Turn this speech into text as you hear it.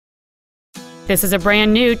This is a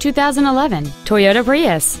brand new 2011 Toyota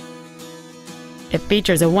Prius. It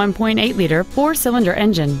features a 1.8-liter four-cylinder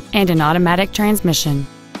engine and an automatic transmission.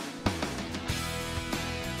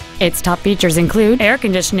 Its top features include air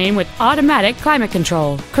conditioning with automatic climate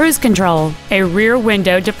control, cruise control, a rear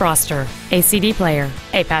window defroster, a CD player,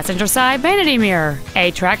 a passenger side vanity mirror,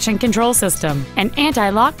 a traction control system, an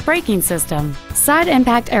anti-lock braking system, side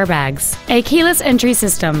impact airbags, a keyless entry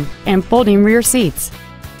system, and folding rear seats.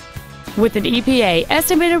 With an EPA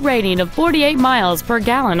estimated rating of 48 miles per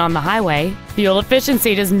gallon on the highway, fuel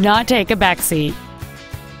efficiency does not take a backseat.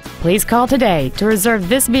 Please call today to reserve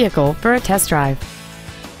this vehicle for a test drive.